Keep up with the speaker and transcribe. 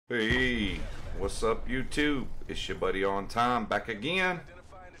Hey, what's up YouTube? It's your buddy On Time back again,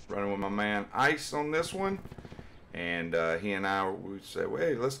 running with my man Ice on this one. And he and I, we said, well,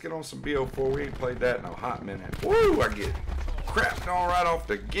 hey, let's get on some BO4. We ain't played that in a hot minute. Woo, I get crapped on right off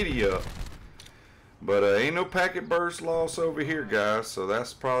the giddy up. But ain't no packet burst loss over here, guys. So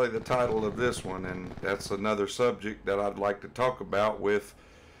that's probably the title of this one. And that's another subject that I'd like to talk about with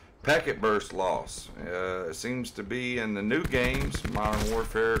packet burst loss. It seems to be in the new games, Modern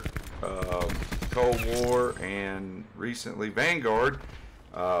Warfare, Cold War, and recently Vanguard.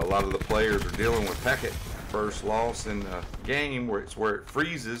 A lot of the players are dealing with packet burst loss in the game, where it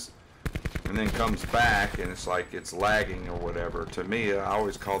freezes and then comes back, and it's like it's lagging or whatever. To me, I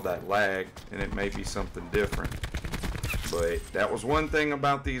always called that lag, and it may be something different. But that was one thing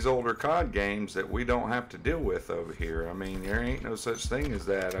about these older COD games that we don't have to deal with over here. I mean, there ain't no such thing as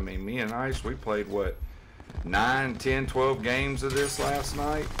that. I mean, me and Ice, we played, what, 9, 10, 12 games of this last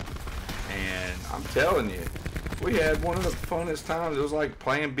night? And I'm telling you, we had one of the funnest times. It was like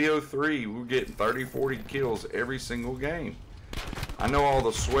playing BO3. We were getting 30, 40 kills every single game. I know all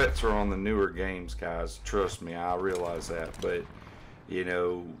the sweats are on the newer games, guys. Trust me, I realize that. But, you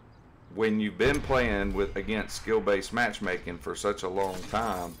know, when you've been playing against skill-based matchmaking for such a long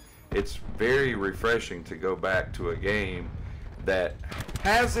time, it's very refreshing to go back to a game that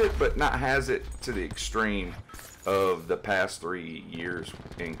has it, but not has it to the extreme of the past 3 years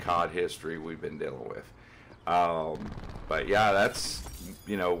in COD history we've been dealing with. But yeah, that's,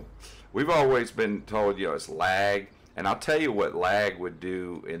 you know, we've always been told, you know, it's lag. And I'll tell you what lag would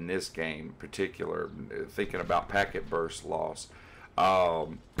do in this game in particular, thinking about packet burst loss.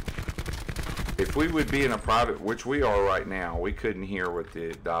 If we would be in a private, which we are right now, we couldn't hear what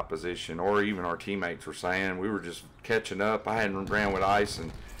the opposition or even our teammates were saying. We were just catching up. I hadn't ran with Ice,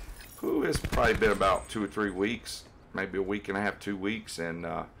 and it's probably been about 2 or 3 weeks, maybe a week and a half, 2 weeks, and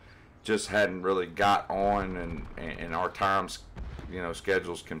just hadn't really got on, and our times, you know,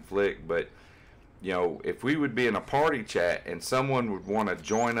 schedules conflict. But, you know, if we would be in a party chat and someone would want to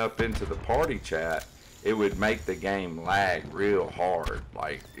join up into the party chat, it would make the game lag real hard,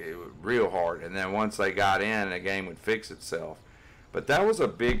 like real hard. And then once they got in, the game would fix itself. But that was a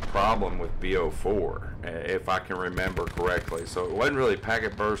big problem with BO4, if I can remember correctly. So it wasn't really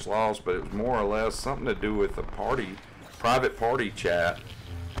packet burst loss, but it was more or less something to do with the private party chat.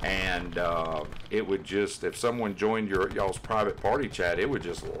 And it would just, if someone joined y'all's private party chat, it would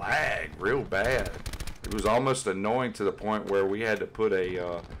just lag real bad. It was almost annoying to the point where we had to put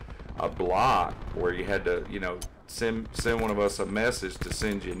a block where you had to, you know, send one of us a message to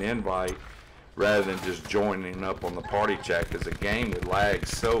send you an invite rather than just joining up on the party chat, because the game would lag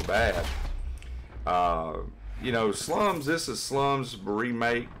so bad. You know, Slums, this is Slums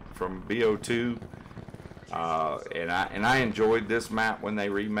remake from BO2. And I enjoyed this map when they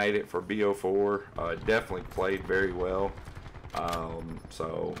remade it for BO4. It definitely played very well.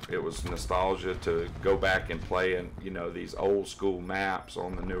 So it was nostalgia to go back and play in, you know, these old school maps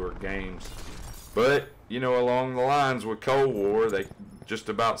on the newer games. But, you know, along the lines with Cold War, they just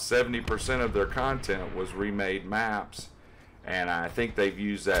about 70% of their content was remade maps, and I think they've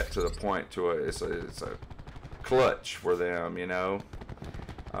used that to the point to it's a clutch for them, you know.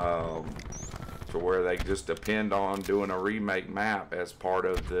 To where they just depend on doing a remake map as part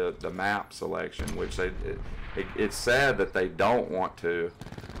of the map selection, which it's sad that they don't want to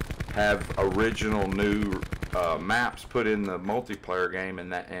have original new maps put in the multiplayer game,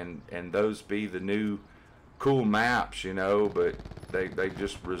 and those be the new cool maps, you know. But they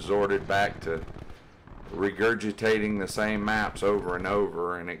just resorted back to regurgitating the same maps over and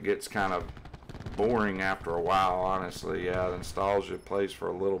over, and it gets kind of boring after a while, honestly. Yeah, the nostalgia plays for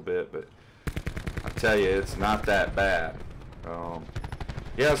a little bit, but I tell you, it's not that bad.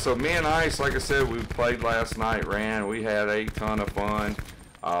 Yeah, so me and Ice, like I said, we played last night, we had a ton of fun.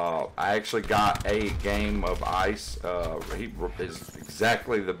 I actually got a game of Ice. He is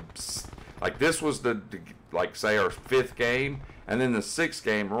exactly like this was like say our 5th game, and then the 6th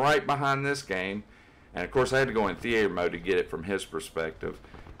game right behind this game. And of course I had to go in theater mode to get it from his perspective.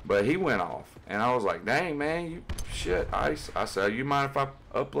 But he went off, and I was like, dang, man, you shit, Ice. I said, you mind if I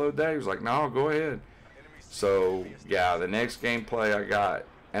upload that? He was like, no, go ahead. So, yeah, the next gameplay I got,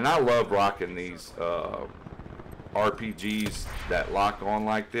 and I love rocking these RPGs that lock on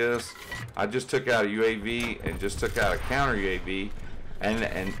like this. I just took out a UAV and just took out a counter UAV.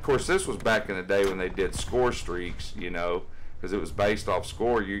 And of course, this was back in the day when they did score streaks, you know, because it was based off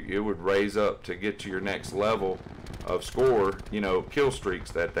score. It would raise up to get to your next level of score, you know, kill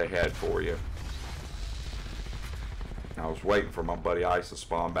streaks that they had for you. I was waiting for my buddy Ice to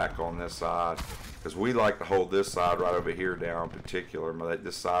spawn back on this side. because we like to hold this side right over here down in particular.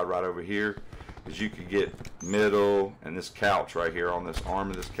 This side right over here, because you could get middle and this couch right here on this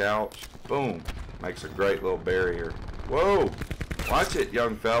arm of this couch. Boom. Makes a great little barrier. Whoa. Watch it,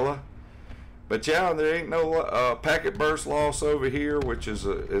 young fella. But yeah, there ain't no packet burst loss over here, which is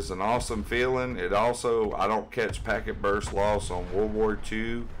an awesome feeling. It also, I don't catch packet burst loss on World War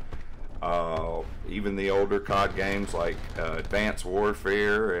II. Even the older COD games like Advanced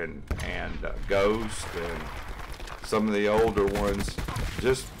Warfare and Ghost, and some of the older ones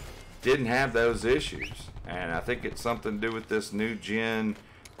just didn't have those issues. And I think it's something to do with this new gen,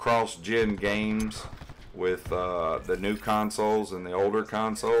 cross-gen games with the new consoles and the older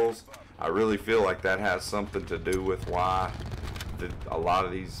consoles. I really feel like that has something to do with why a lot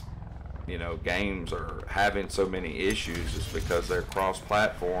of these, you know, games are having so many issues, is because they're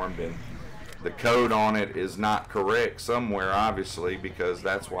cross-platformed and the code on it is not correct somewhere, obviously, because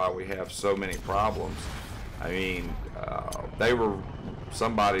that's why we have so many problems. I mean,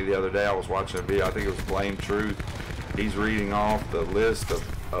 somebody the other day, I was watching a video, I think it was Blame Truth. He's reading off the list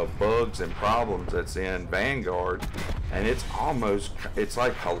of bugs and problems that's in Vanguard, and it's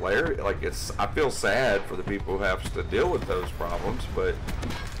like hilarious. Like, I feel sad for the people who have to deal with those problems, but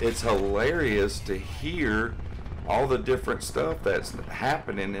it's hilarious to hear all the different stuff that's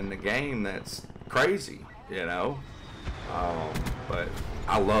happening in the game. That's crazy, you know. But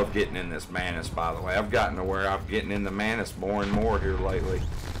I love getting in this Manus, by the way. I've gotten to where I'm getting in the Manus more and more here lately.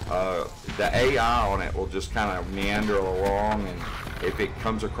 The AI on it will just kind of meander along, and if it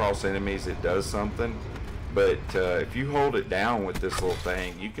comes across enemies, it does something. But if you hold it down with this little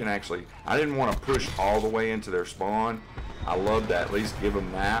thing, you can actually, I didn't want to push all the way into their spawn. I love to at least give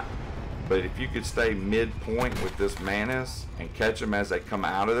them that. But if you could stay midpoint with this Manus and catch them as they come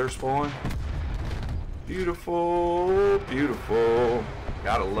out of their spawn, beautiful, beautiful.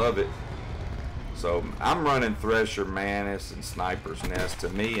 Gotta love it. So I'm running Thresher, Manus, and Sniper's Nest. To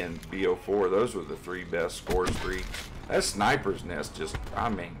me, and BO4, those were the 3 best score streaks. That Sniper's Nest just, I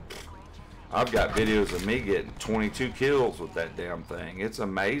mean, I've got videos of me getting 22 kills with that damn thing. It's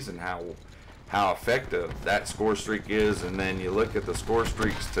amazing how effective that score streak is. And then you look at the score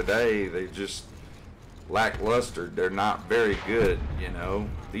streaks today, they just lackluster. They're not very good, you know.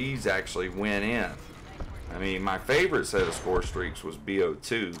 These actually went in. I mean, my favorite set of score streaks was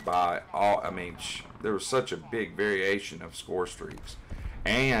BO2 by all. I mean, there was such a big variation of score streaks.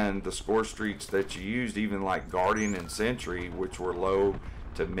 And the score streaks that you used, even like Guardian and Sentry, which were low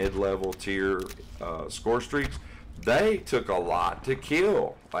to mid-level tier score streaks, they took a lot to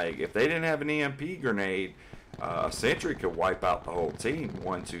kill. Like, if they didn't have an EMP grenade, Sentry could wipe out the whole team.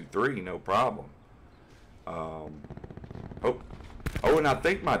 1, 2, 3, no problem. Oh, and I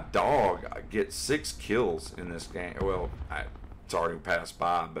think my dog gets 6 kills in this game. Well, it's already passed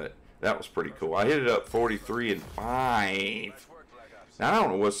by, but that was pretty cool. I hit it up 43 and 5. Now, I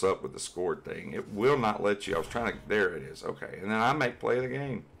don't know what's up with the score thing. It will not let you. I was trying to. There it is. Okay. And then I make play of the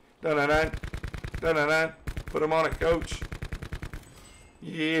game. Dun-dun-dun. Dun-dun-dun. Put him on it, coach.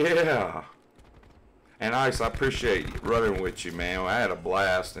 Yeah. And Ice, I appreciate running with you, man. I had a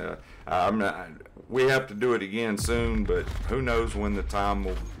blast. We have to do it again soon, but who knows when the time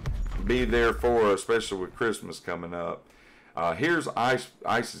will be there for us, especially with Christmas coming up. Here's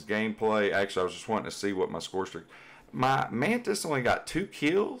Ice's gameplay. Actually, I was just wanting to see what my score streak. My Mantis only got 2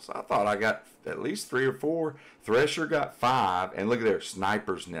 kills. I thought I got at least 3 or 4. Thresher got 5. And look at there,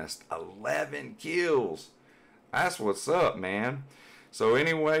 Sniper's Nest, 11 kills. That's what's up, man. So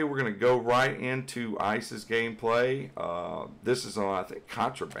anyway, we're going to go right into Ice's gameplay. This is on, I think,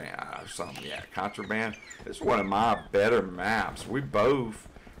 Contraband or something. Yeah, Contraband. It's one of my better maps. We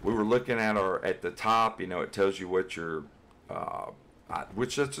were looking at the top, you know, it tells you what your,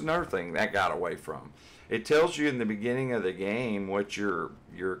 which that's another thing that got away from. It tells you in the beginning of the game what your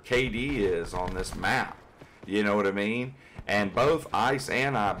KD is on this map. You know what I mean? And both Ice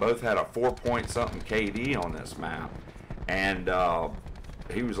and I both had a 4-point-something KD on this map. And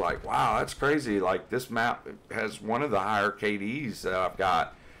he was like, wow, that's crazy. Like, this map has one of the higher KDs that I've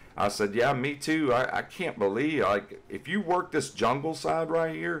got. I said, yeah, me too. I can't believe, like, if you work this jungle side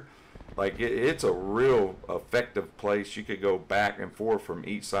right here, like, it's a real effective place. You could go back and forth from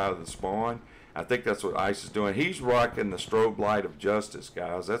each side of the spawn. I think that's what Ice is doing. He's rocking the strobe light of justice,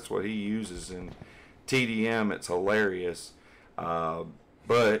 guys. That's what he uses in TDM. It's hilarious.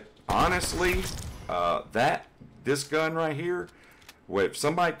 But honestly, this gun right here, if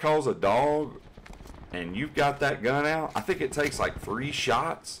somebody calls a dog and you've got that gun out, I think it takes like 3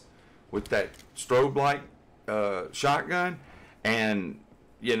 shots with that strobe light shotgun. And,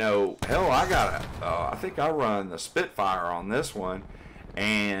 you know, hell, I think I run the Spitfire on this one,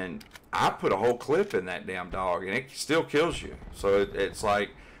 and I put a whole clip in that damn dog, and it still kills you. So it's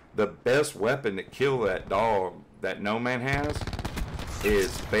like the best weapon to kill that dog that No Man has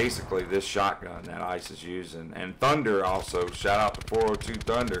is basically this shotgun that Ice is using. And Thunder also, shout out to 402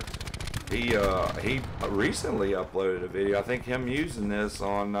 Thunder. He recently uploaded a video. I think him using this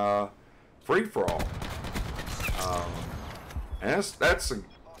on Free For All. And that's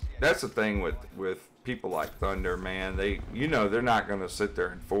the thing with people like Thunder, man. They're not going to sit there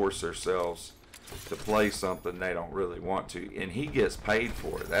and force themselves to play something they don't really want to, and he gets paid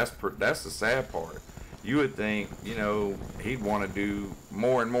for it. That's the sad part. You would think, he'd want to do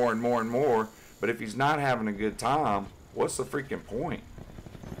more and more and more and more, but if he's not having a good time, what's the freaking point?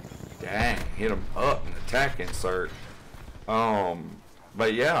 Dang, hit him up and attack insert.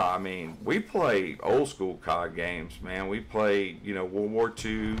 But yeah, I mean, we play old school COD games, man. We play, World War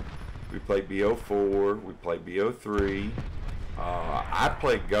II. We play BO4. We play BO3. I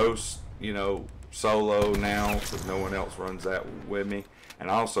play Ghost, solo now because no one else runs that with me. And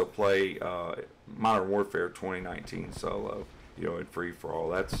I also play Modern Warfare 2019 solo, in Free For All.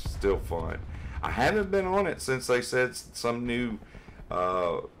 That's still fun. I haven't been on it since they said some new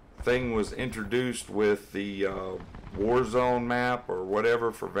thing was introduced with the Warzone map or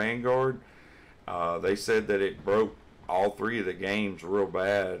whatever for Vanguard. They said that it broke all three of the games real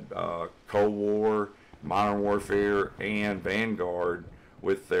bad. Cold War, Modern Warfare, and Vanguard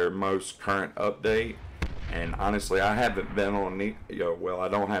with their most current update. And honestly, I haven't been on I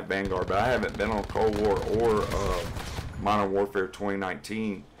don't have Vanguard, but I haven't been on Cold War or Modern Warfare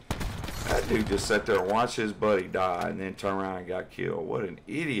 2019. That dude just sat there and watched his buddy die and then turn around and got killed. What an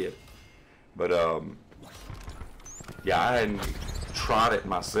idiot. But yeah, I hadn't tried it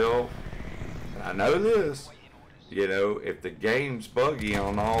myself. I know this. If the game's buggy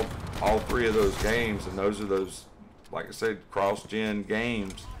on all three of those games, and those are those, like I said, cross-gen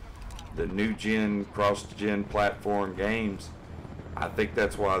games, the new-gen, cross-gen platform games, I think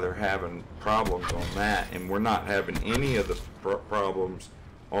that's why they're having problems on that, and we're not having any of the problems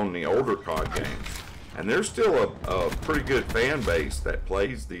on the older COD games. And there's still a pretty good fan base that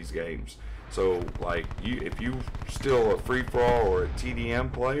plays these games. So, like, if you still a free-for-all or a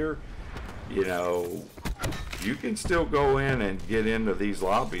TDM player, you can still go in and get into these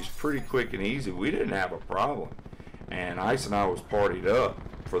lobbies pretty quick and easy. We didn't have a problem. And Ice and I was partied up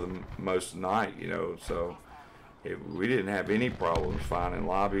for the most of the night, so we didn't have any problems finding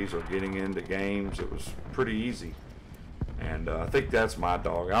lobbies or getting into games. It was pretty easy. And I think that's my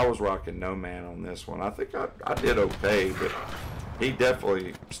dog. I was rocking No Man on this one. I think I did okay, but he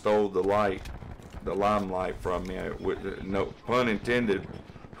definitely stole the limelight from me, with no pun intended,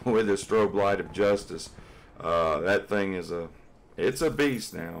 with the strobe light of justice. That thing it's a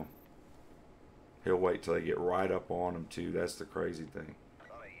beast now. He'll wait till they get right up on him too. That's the crazy thing.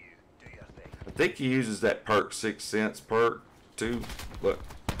 I think he uses that perk 6 cents perk too. Look,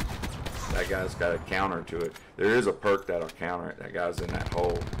 that guy's got a counter to it. There is a perk that'll counter it. That guy's in that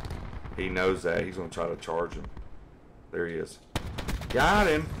hole. He knows that. He's gonna try to charge him. There he is. Got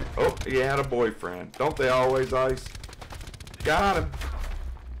him. Oh, he had a boyfriend. Don't they always, Ice? Got him.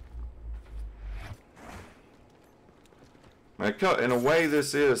 In a way,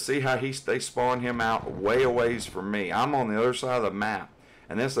 this is, see how they spawn him out way a ways from me. I'm on the other side of the map.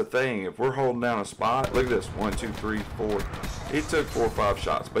 And that's the thing, if we're holding down a spot, look at this, 1, 2, 3, 4. He took 4 or 5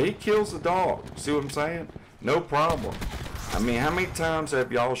 shots, but he kills the dog. See what I'm saying? No problem. I mean, how many times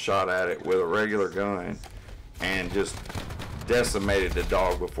have y'all shot at it with a regular gun and just decimated the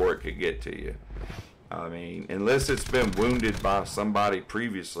dog before it could get to you? I mean, unless it's been wounded by somebody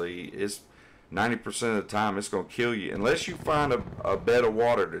previously, it's 90% of the time it's going to kill you, unless you find a bed of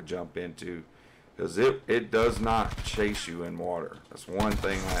water to jump into, because it does not chase you in water. That's one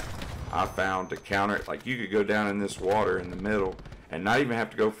thing that I found to counter it. Like, you could go down in this water in the middle and not even have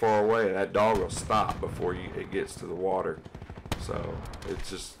to go far away. That dog will stop before it gets to the water. So it's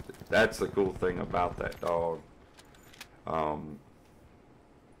just, that's the cool thing about that dog.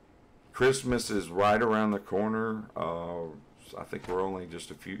 Christmas is right around the corner. I think we're only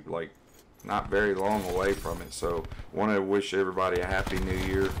just a few, not very long away from it. So want to wish everybody a happy new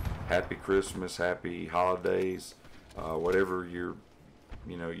year, happy Christmas, happy holidays, whatever you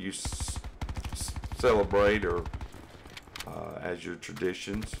celebrate or as your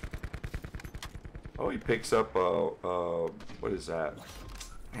traditions. Oh, he picks up what is that?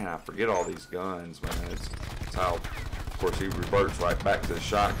 Man, I forget all these guns, man. It's how, of course, he reverts right back to the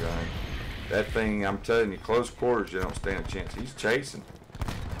shotgun. That thing, I'm telling you, close quarters, you don't stand a chance. He's chasing.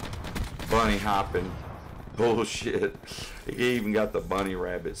 Bunny hopping bullshit. He even got the bunny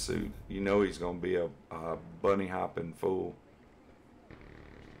rabbit suit. You know he's gonna be a bunny hopping fool.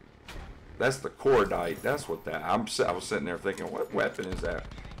 That's the cordite. That's what that. I was sitting there thinking, what weapon is that?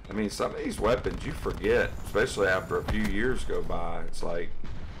 I mean, some of these weapons you forget, especially after a few years go by. It's like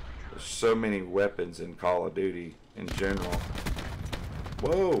there's so many weapons in Call of Duty in general.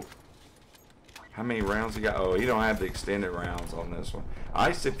 Whoa. How many rounds he got? Oh, he don't have the extended rounds on this one.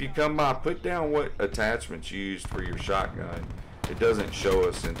 Ice, if you come by, put down what attachments you used for your shotgun. It doesn't show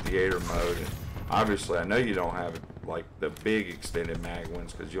us in theater mode. And obviously, I know you don't have like the big extended mag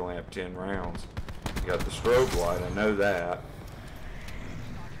ones because you only have 10 rounds. You got the strobe light, I know that.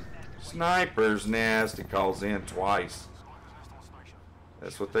 Sniper's nest, he calls in twice.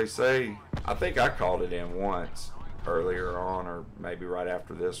 That's what they say. I think I called it in once earlier on, or maybe right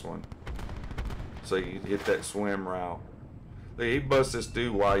after this one. So you hit that swim route. Look, he busts this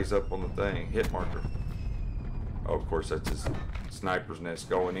dude while he's up on the thing. Hit marker. Oh, of course, that's his sniper's nest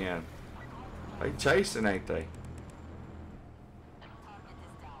going in. They chasing, ain't they?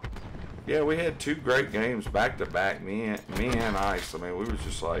 Yeah, we had 2 great games back to back. Me and Ice. I mean, we was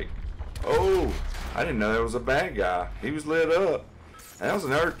just like, oh, I didn't know that was a bad guy. He was lit up. And that was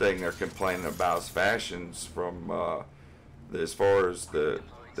another thing they're complaining about is fashions from as far as the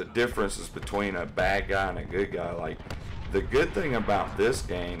differences between a bad guy and a good guy. Like, the good thing about this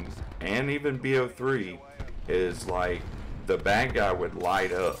game and even BO3 is like the bad guy would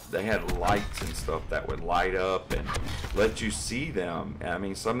light up. They had lights and stuff that would light up and let you see them. I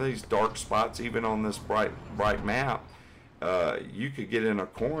mean, some of these dark spots, even on this bright map, you could get in a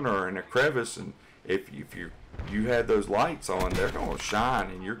corner in a crevice, and if you had those lights on, they're going to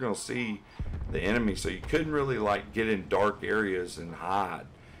shine and you're going to see the enemy. So you couldn't really like get in dark areas and hide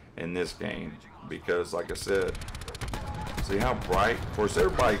in this game because, like I said, see how bright. Of course,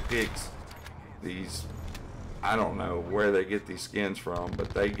 everybody picks these. I don't know where they get these skins from,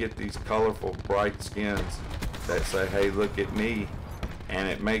 but they get these colorful, bright skins that say, hey, look at me. And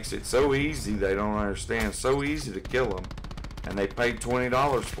it makes it so easy, they don't understand, so easy to kill them. And they paid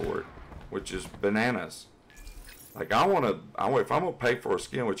 $20 for it, which is bananas. Like, if I'm going to pay for a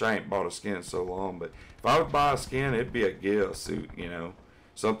skin, which I ain't bought a skin in so long, but if I would buy a skin, it'd be a Gale suit, you know.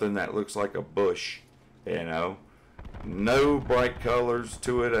 Something that looks like a bush, you know. No bright colors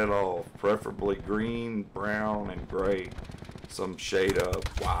to it at all. Preferably green, brown, and gray. Some shade of,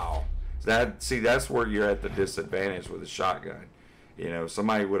 wow. That's where you're at the disadvantage with a shotgun. You know,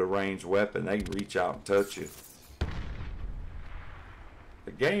 somebody with a ranged weapon, they can reach out and touch you.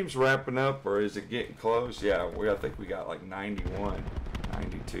 The game's wrapping up, or is it getting close? Yeah, I think we got like 91,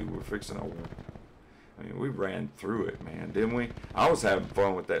 92. We're fixing to... I mean, we ran through it, man, didn't we? I was having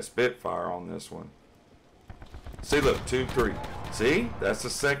fun with that Spitfire on this one. See, look, 2, 3. See, that's the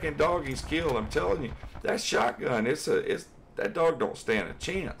second dog he's killed. I'm telling you, that shotgun, that dog don't stand a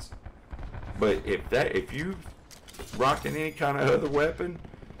chance. But if you rocking any kind of other weapon,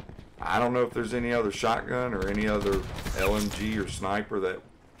 I don't know if there's any other shotgun or any other LMG or sniper that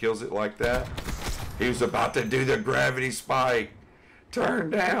kills it like that. He was about to do the gravity spike. Turn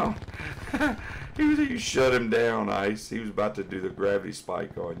down. You shut him down, Ice. He was about to do the gravity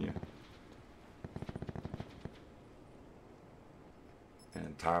spike on you.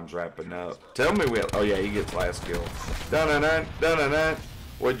 And time's wrapping up. Tell me oh yeah, he gets last kill. Dun-dun-dun, dun-dun-dun.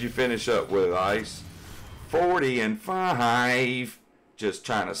 What'd you finish up with, Ice? 40-5. Just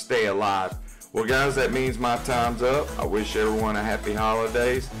trying to stay alive. Well, guys, that means my time's up. I wish everyone a happy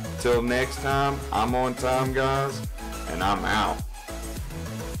holidays. Till next time, I'm on time, guys, and I'm out.